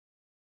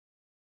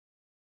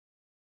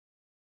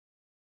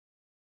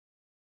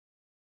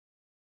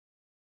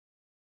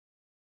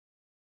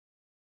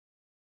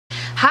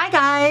Hi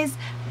guys,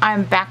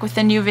 I'm back with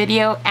a new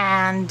video,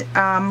 and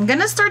I'm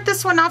gonna start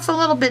this one off a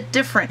little bit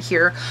different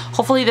here.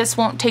 Hopefully this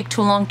won't take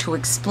too long to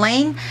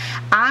explain.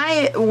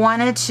 I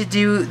wanted to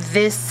do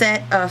this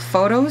set of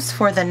photos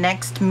for the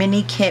next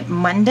mini kit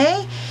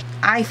Monday.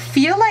 I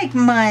feel like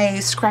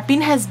my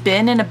scrapping has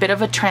been in a bit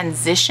of a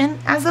transition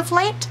as of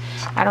late.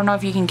 I don't know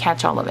if you can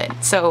catch all of it.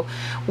 So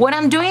what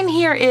I'm doing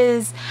here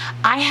is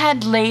I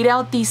had laid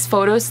out these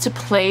photos to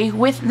play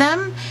with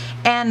them,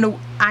 and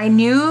I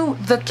knew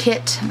the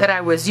kit that I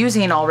was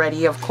using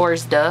already, of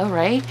course, duh,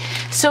 right?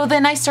 So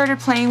then I started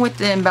playing with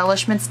the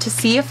embellishments to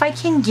see if I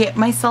can get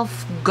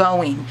myself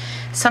going.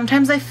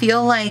 Sometimes I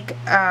feel like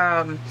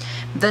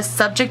the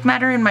subject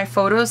matter in my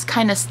photos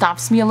kind of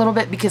stops me a little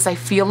bit because I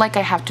feel like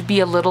I have to be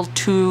a little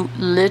too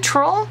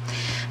literal.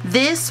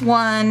 This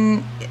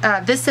one,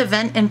 this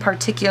event in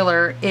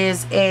particular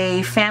is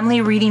a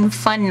family reading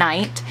fun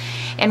night,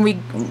 and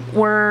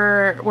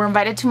we're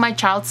invited to my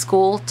child's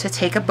school to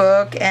take a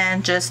book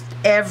and just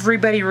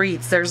everybody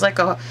reads. There's like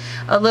a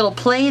little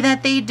play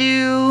that they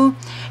do,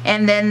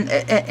 and then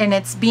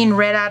it's being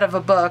read out of a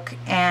book,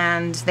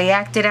 and they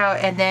act it out,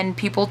 and then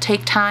people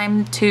take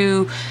time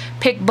to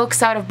pick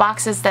books out of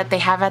boxes that they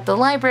have at the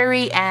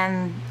library,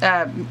 and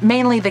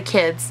mainly the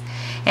kids.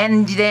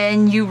 And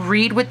then you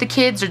read with the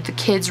kids, or the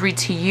kids read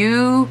to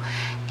you,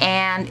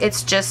 and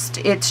it's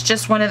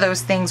just one of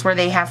those things where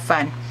they have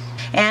fun.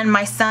 And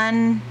my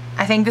son,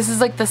 I think this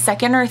is like the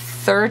second or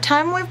third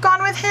time we've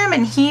gone with him,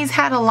 and he's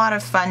had a lot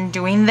of fun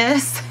doing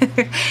this.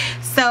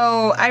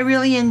 So I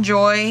really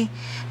enjoy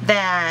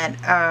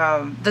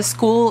that the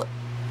school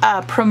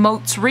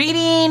promotes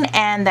reading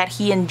and that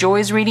he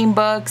enjoys reading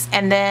books.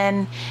 And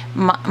then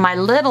my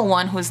little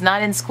one, who's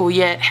not in school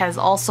yet, has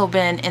also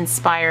been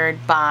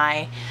inspired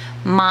by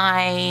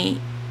my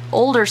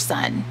older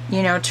son,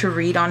 you know, to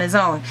read on his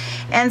own.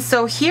 And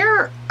so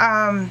here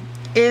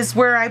is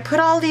where I put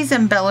all these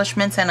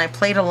embellishments, and I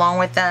played along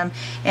with them,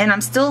 and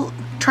I'm still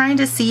trying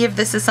to see if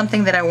this is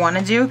something that I want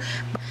to do.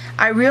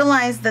 I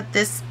realized that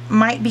this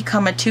might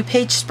become a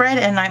 2-page spread,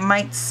 and I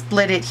might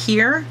split it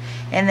here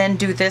and then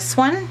do this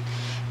one.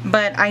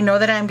 But I know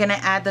that I'm going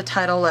to add the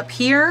title up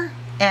here,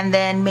 and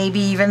then maybe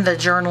even the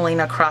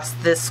journaling across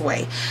this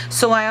way.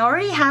 So I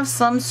already have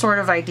some sort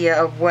of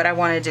idea of what I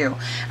want to do.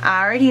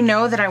 I already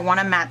know that I want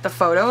to mat the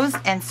photos,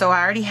 and so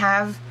I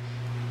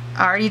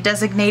already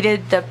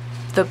designated the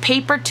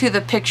paper to the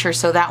picture.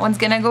 So that one's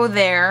gonna go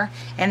there,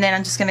 and then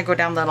I'm just gonna go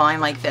down the line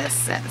like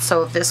this.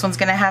 So this one's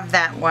gonna have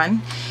that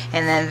one,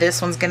 and then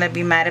this one's gonna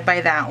be matted by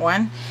that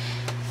one.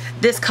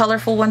 This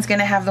colorful one's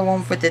gonna have the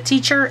one with the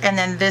teacher, and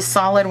then this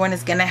solid one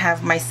is gonna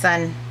have my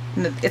son.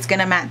 It's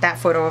gonna mat that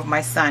photo of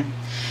my son.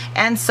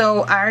 And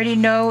so I already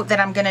know that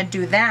I'm gonna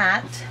do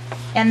that.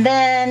 And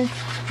then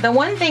the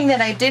one thing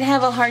that I did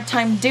have a hard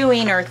time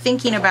doing or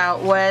thinking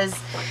about was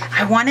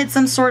I wanted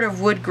some sort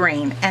of wood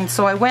grain. And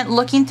so I went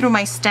looking through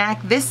my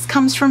stack. This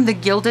comes from the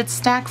Gilded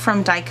stack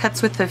from Die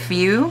Cuts with a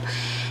View.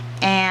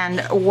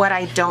 And what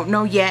I don't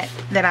know yet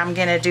that I'm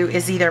gonna do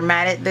is either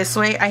mat it this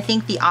way. I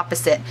think the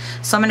opposite.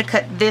 So I'm gonna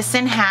cut this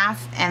in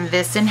half and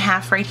this in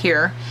half right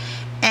here.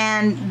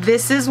 And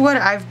this is what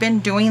I've been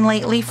doing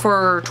lately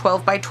for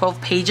 12 by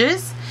 12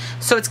 pages.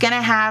 So it's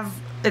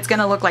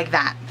gonna look like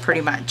that pretty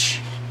much.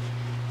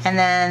 And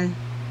then,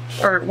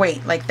 or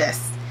wait, like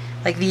this.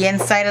 Like the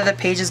inside of the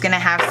page is gonna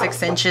have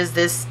 6 inches.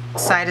 This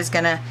side is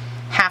gonna,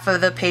 half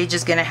of the page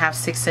is gonna have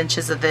 6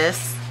 inches of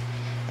this.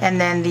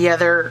 And then the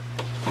other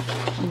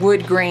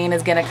wood grain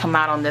is gonna come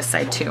out on this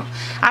side too.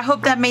 I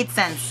hope that made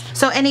sense.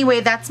 So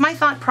anyway, that's my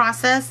thought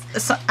process.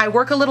 So I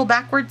work a little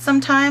backwards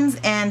sometimes,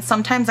 and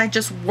sometimes I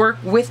just work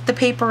with the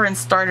paper and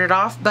start it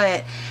off,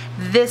 but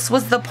this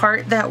was the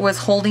part that was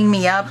holding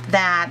me up,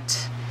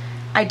 that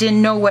I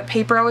didn't know what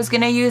paper I was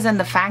gonna use, and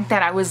the fact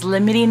that I was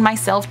limiting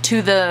myself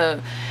to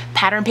the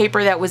pattern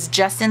paper that was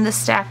just in the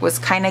stack was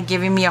kind of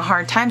giving me a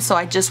hard time. So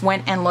I just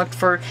went and looked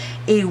for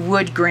a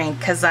wood grain,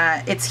 because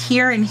it's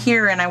here and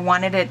here, and I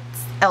wanted it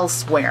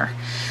elsewhere.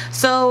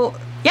 So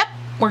yep,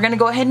 we're gonna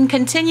go ahead and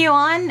continue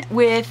on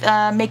with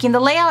making the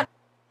layout.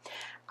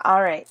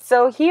 Alright,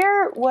 so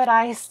here what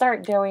I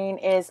start doing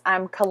is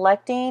I'm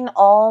collecting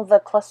all the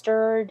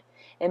clustered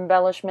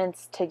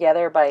embellishments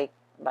together by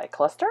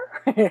cluster.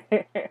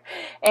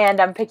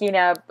 And I'm picking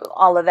up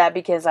all of that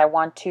because I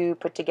want to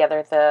put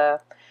together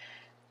the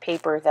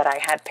paper that I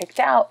had picked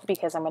out,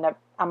 because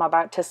I'm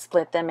about to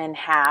split them in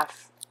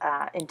half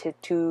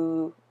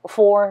into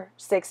 4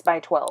 6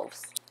 by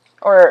 12s.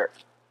 Or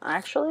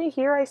actually,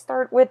 here I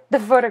start with the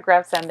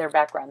photographs and their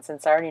background,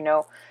 since I already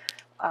know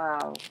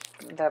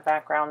the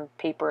background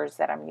papers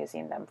that I'm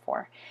using them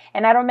for.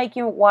 And I don't make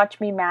you watch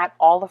me mat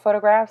all the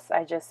photographs.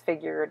 I just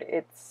figured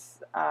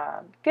it's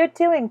good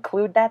to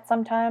include that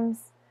sometimes.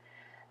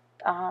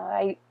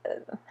 I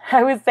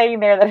was saying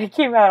there that it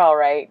came out all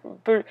right,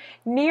 but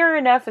near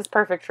enough is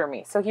perfect for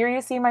me. So here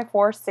you see my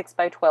 4 6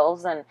 by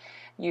 12s, and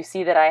you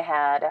see that I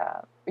had,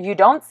 you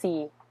don't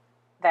see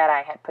that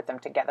I had put them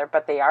together,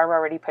 but they are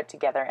already put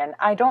together. And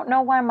I don't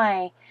know why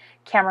my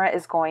camera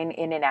is going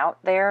in and out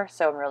there,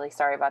 so I'm really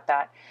sorry about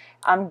that.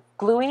 I'm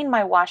gluing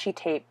my washi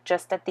tape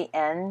just at the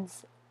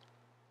ends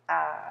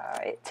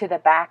to the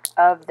back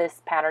of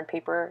this pattern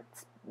paper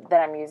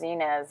that I'm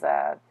using as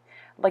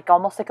like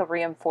almost like a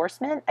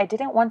reinforcement. I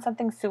didn't want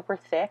something super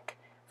thick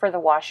for the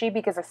washi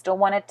because I still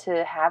wanted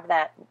to have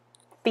that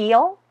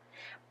feel.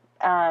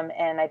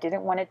 And I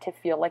didn't want it to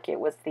feel like it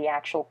was the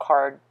actual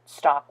card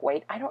stock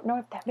weight. I don't know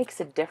if that makes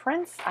a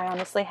difference. I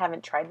honestly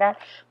haven't tried that.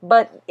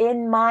 But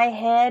in my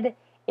head,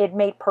 it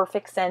made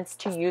perfect sense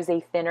to use a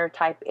thinner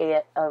type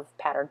of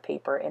pattern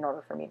paper in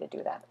order for me to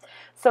do that.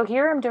 So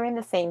here I'm doing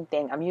the same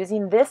thing. I'm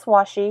using this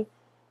washi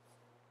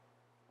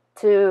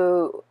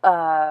to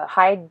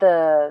hide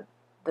the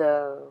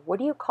what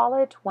do you call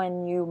it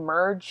when you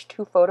merge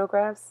two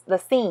photographs? The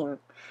seam.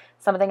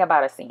 Something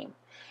about a seam.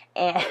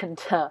 And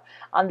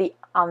on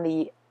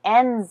the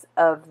ends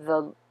of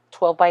the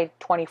 12 by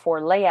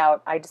 24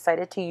 layout, I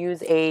decided to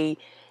use a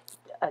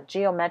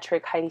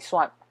geometric Heidi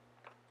Swapp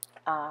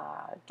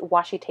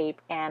washi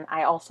tape, and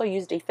I also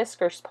used a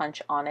Fiskars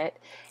punch on it,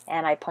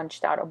 and I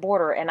punched out a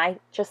border, and I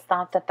just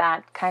thought that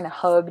that kind of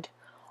hugged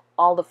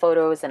all the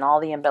photos and all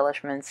the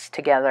embellishments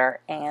together,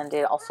 and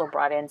it also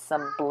brought in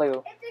some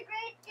blue.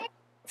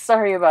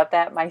 Sorry about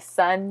that. My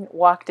son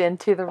walked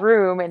into the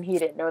room and he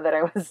didn't know that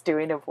I was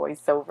doing a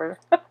voiceover.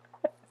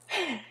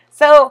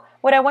 So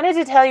what I wanted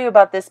to tell you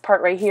about this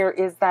part right here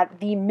is that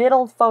the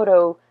middle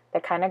photo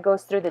that kind of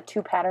goes through the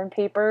two pattern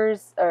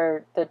papers,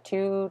 or the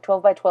two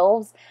 12 by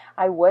 12s,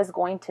 I was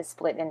going to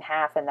split in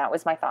half, and that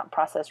was my thought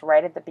process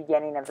right at the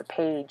beginning of the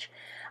page.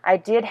 I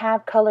did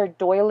have colored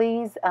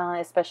doilies,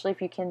 especially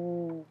if you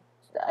can,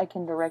 I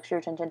can direct your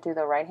attention to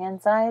the right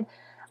hand side.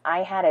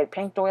 I had a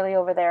pink doily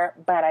over there,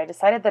 but I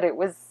decided that it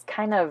was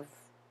kind of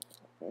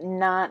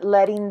not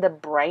letting the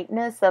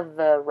brightness of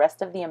the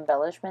rest of the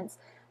embellishments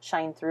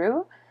shine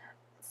through.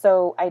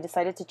 So I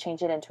decided to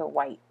change it into a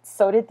white.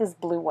 So did this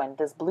blue one.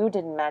 This blue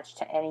didn't match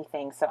to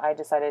anything, so I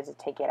decided to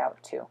take it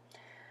out too.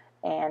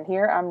 And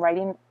here I'm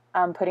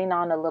putting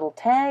on a little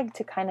tag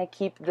to kind of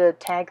keep the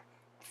tag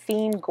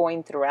theme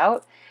going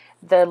throughout.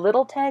 The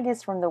little tag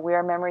is from the We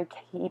Are Memory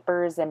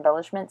Keepers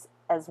embellishments,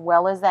 as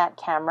well as that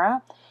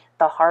camera,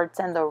 the hearts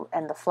and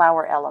the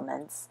flower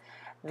elements.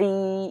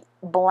 The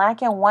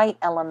black and white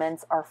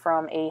elements are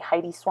from a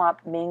Heidi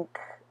Swapp Mink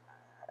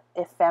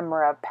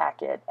ephemera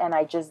packet, and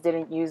I just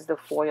didn't use the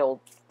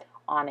foil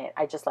on it.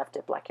 I just left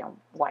it black and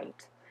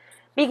white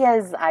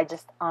because I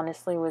just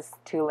honestly was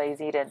too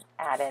lazy to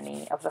add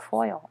any of the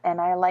foil, and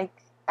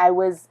I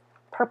was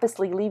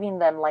purposely leaving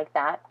them like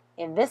that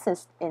in this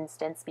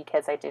instance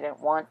because I didn't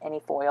want any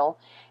foil,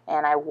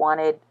 and I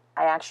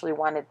actually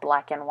wanted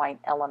black and white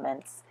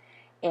elements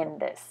in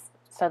this,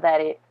 so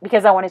that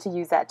because I wanted to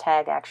use that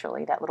tag,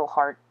 actually, that little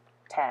heart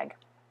tag,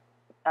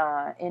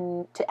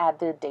 to add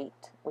the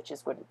date, which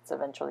is what it's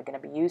eventually going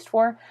to be used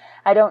for.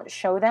 I don't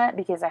show that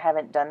because I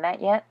haven't done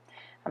that yet.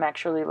 I'm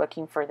actually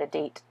looking for the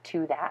date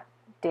to that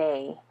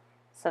day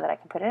so that I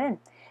can put it in.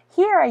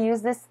 Here I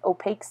use this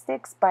opaque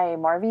sticks by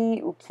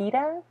Marvi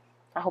Ukita.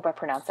 I hope I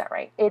pronounced that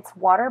right. It's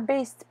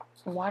water-based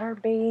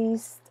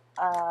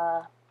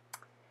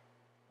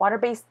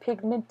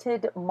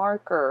pigmented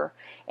marker,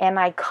 and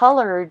I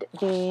colored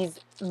these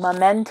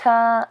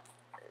Mementa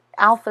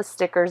alpha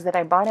stickers that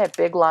I bought at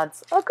Big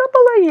Lots a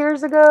couple of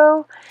years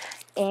ago.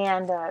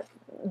 And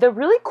the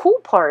really cool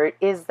part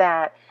is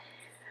that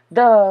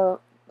the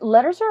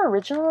letters are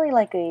originally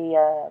like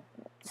a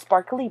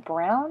sparkly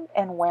brown,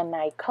 and when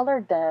I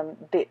colored them,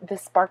 the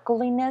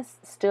sparkliness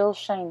still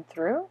shined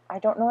through. I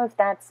don't know if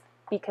that's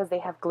because they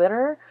have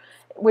glitter,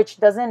 which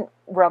doesn't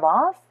rub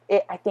off.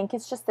 I think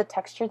it's just the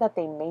texture that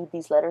they made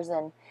these letters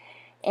in.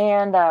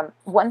 And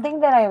one thing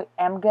that I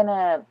am going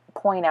to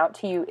point out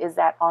to you is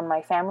that on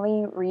my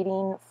family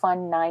reading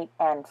fun night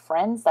and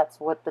friends, that's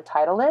what the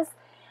title is,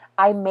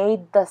 I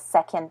made the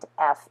second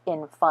F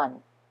in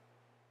fun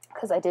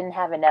because I didn't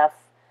have enough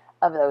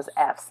of those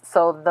Fs.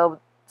 So the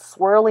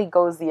swirly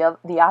goes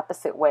the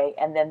opposite way,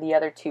 and then the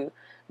other two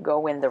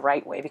go in the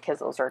right way because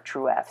those are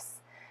true Fs.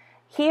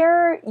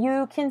 Here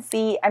you can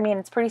see, I mean,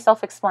 it's pretty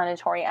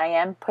self-explanatory. I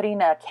am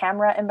putting a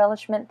camera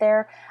embellishment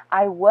there.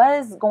 I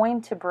was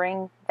going to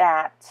bring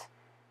that,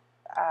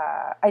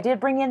 I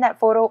did bring in that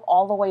photo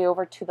all the way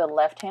over to the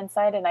left-hand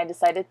side, and I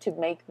decided to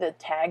make the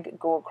tag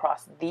go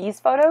across these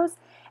photos.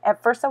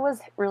 At first I was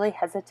really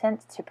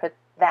hesitant to put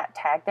that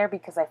tag there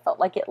because I felt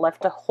like it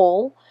left a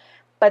hole,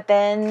 but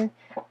then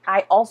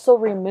I also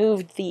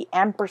removed the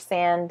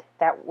ampersand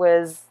that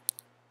was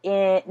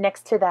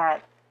next to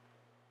that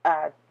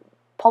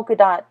polka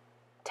dot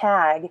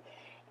tag,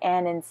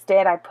 and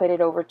instead I put it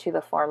over to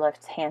the far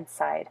left hand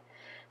side.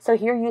 So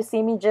here you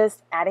see me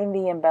just adding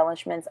the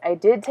embellishments. I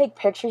did take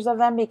pictures of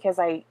them because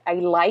I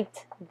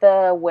liked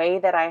the way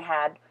that I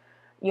had,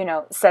 you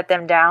know, set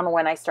them down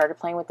when I started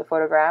playing with the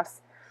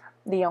photographs.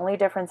 The only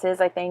difference is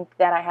I think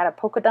that I had the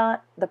polka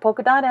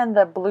dot and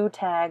the blue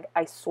tag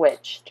I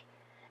switched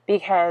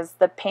because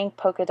the pink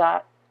polka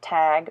dot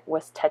tag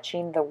was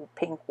touching the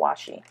pink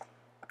washi,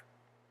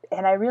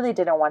 and I really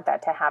didn't want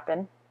that to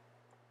happen.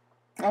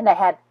 And I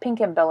had pink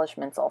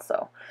embellishments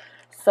also.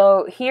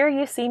 So here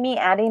you see me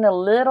adding a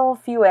little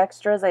few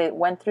extras. I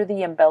went through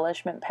the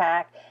embellishment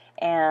pack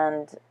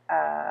and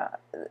I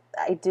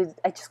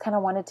just kind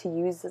of wanted to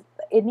use,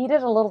 it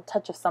needed a little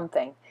touch of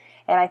something,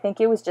 and I think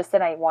it was just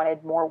that I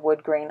wanted more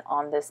wood grain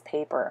on this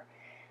paper.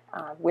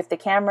 With the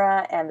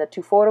camera and the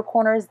two photo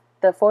corners,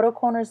 the photo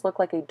corners look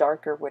like a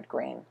darker wood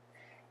grain,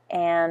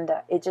 and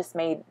it just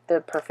made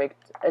the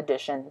perfect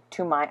addition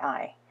to my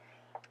eye.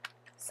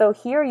 So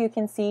here you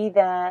can see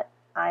that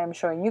I am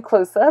showing you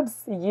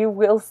close-ups. You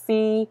will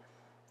see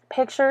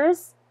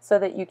pictures so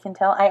that you can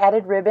tell. I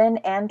added ribbon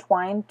and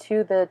twine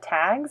to the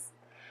tags,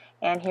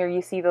 and here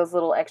you see those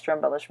little extra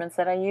embellishments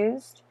that I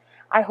used.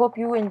 I hope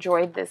you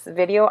enjoyed this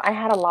video. I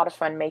had a lot of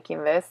fun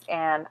making this,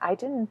 and I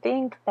didn't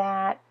think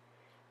that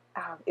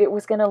it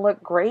was going to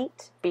look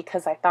great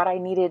because I thought I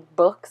needed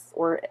books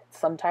or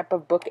some type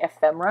of book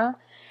ephemera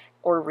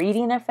or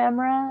reading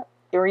ephemera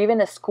or even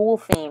a school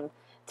theme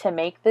to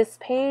make this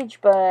page,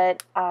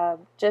 but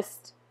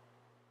just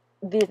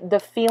the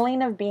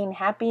feeling of being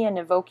happy and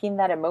evoking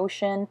that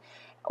emotion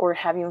or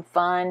having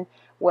fun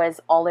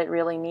was all it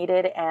really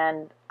needed.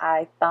 And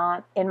I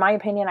thought, in my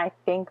opinion, I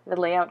think the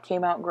layout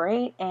came out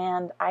great,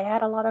 and I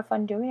had a lot of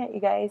fun doing it, you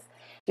guys.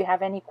 If you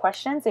have any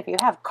questions, if you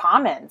have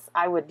comments,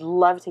 I would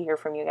love to hear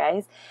from you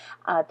guys.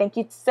 Thank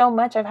you so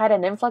much. I've had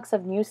an influx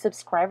of new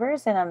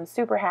subscribers, and I'm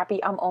super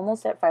happy. I'm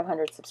almost at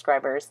 500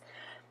 subscribers,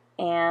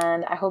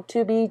 and I hope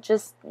to be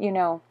just, you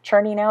know,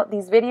 churning out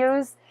these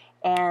videos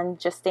and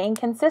just staying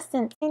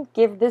consistent.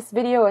 Give this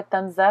video a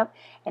thumbs up,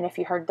 and if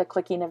you heard the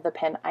clicking of the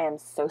pen, I am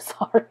so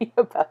sorry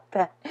about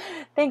that.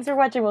 Thanks for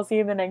watching. We'll see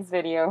you in the next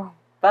video.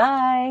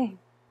 Bye.